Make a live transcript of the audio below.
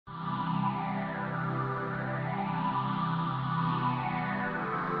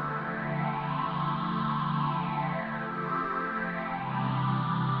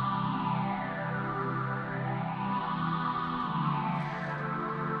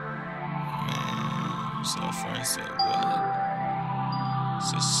So friend said, what?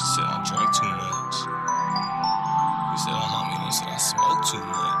 She said I drank too much. He said, oh, homie, he said I smoke too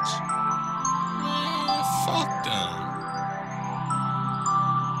much. Man, fuck them.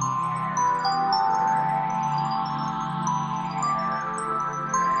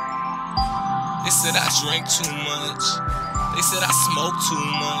 They said I drink too much. They said I smoke too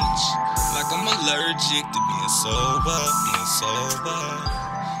much. Like I'm allergic to being sober.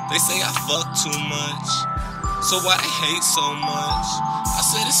 They say I fuck too much. So why they hate so much? I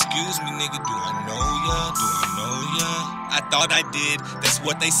said, excuse me, nigga, do I know ya? Do I know ya? I thought I did, that's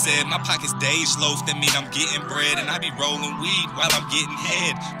what they said. My pockets dazed, loaf, that mean I'm getting bread. And I be rolling weed while I'm getting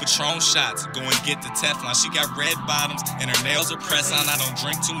head. Patron shots, go and get the Teflon. She got red bottoms and her nails are pressed on. I don't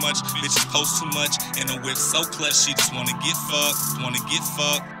drink too much, bitches post too much. And the whip so clutch, she just wanna get fucked.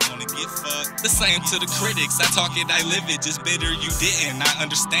 The same to the critics, I talk it, I live it. Just bitter you didn't, I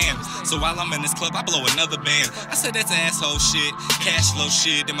understand. So while I'm in this club, I blow another band. I said that's asshole shit, cash flow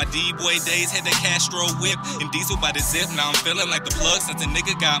shit. In my D-boy days, had that Castro whip and diesel by the zip. Now I'm feeling like the plug. Since a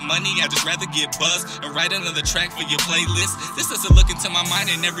nigga got money, I just rather get buzzed and write another track for your playlist. This is a look into my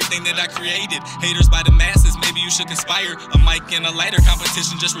mind and everything that I created. Haters by the masses, maybe you should conspire. A mic and a lighter,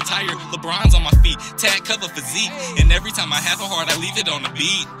 competition just retire. LeBron's on my feet, tag cover physique. And every time I have a heart, I leave it on the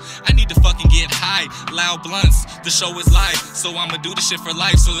beat. I need to fucking get high, loud blunts. The show is live, so I'ma do this shit for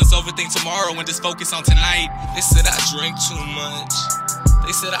life. So let's overthink tomorrow and just focus on tonight. They said I drink too much.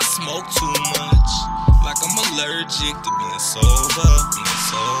 They said I smoke too much. Like I'm allergic to being sober.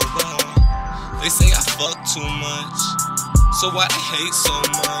 They say I fuck too much. So why they hate so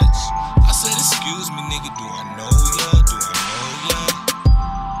much? I said, excuse me, nigga, do I know ya? Do I know ya?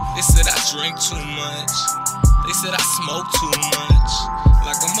 They said I drink too much. They said I smoke too much.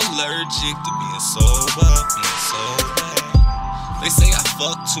 Like I'm allergic to being sober. They say I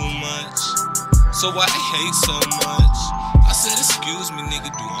fuck too much. So why they hate so much? I said, excuse me, nigga,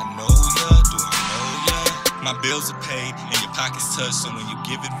 do I know ya? Do I know ya? My bills are paid and your pockets touched. So when you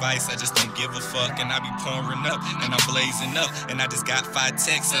give advice, I just don't give a fuck. And I be pouring up and I'm blazing up. And I just got 5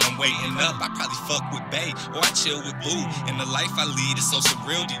 texts and I'm waiting up. I probably fuck with Bae or I chill with Boo. And the life I lead is so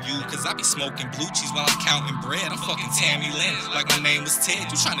surreal to you. Cause I be smoking blue cheese while I'm counting bread. I'm fucking Tammy Lynn like my name was Ted.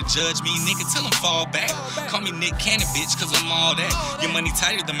 You tryna judge me, nigga, tell him fall back. Call me Nick Cannon, bitch, cause I'm all that. Your money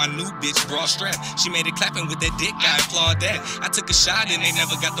tighter than my new bitch, broad strap. She made it clapping with that dick, I applaud that. I took a shot and they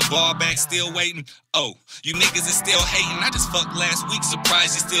never got the ball back, still waiting. Oh, you niggas is still hating. I just fucked last week,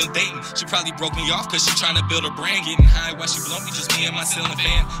 surprised you still dating. She probably broke me off cause she tryna build a brand. Getting high while she blow me, just me and my ceiling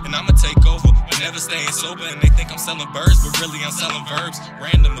fan. And I'ma take over, but never staying sober. And they think I'm selling birds, but really I'm selling verbs.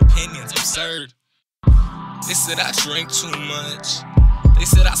 Random opinions, absurd. They said I drink too much. They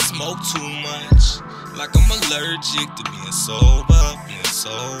said I smoke too much. Like I'm allergic to being sober.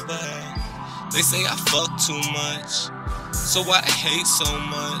 They say I fuck too much. So why they hate so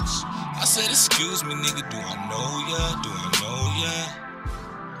much? I said, excuse me, nigga, do I know ya? Do I know ya?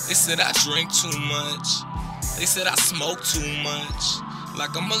 They said I drink too much. They said I smoke too much.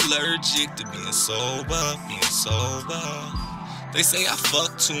 Like I'm allergic to being sober. They say I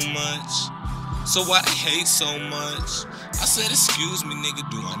fuck too much. So why they hate so much? I said, excuse me, nigga,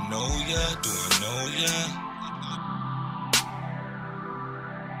 do I know ya? Do I know ya?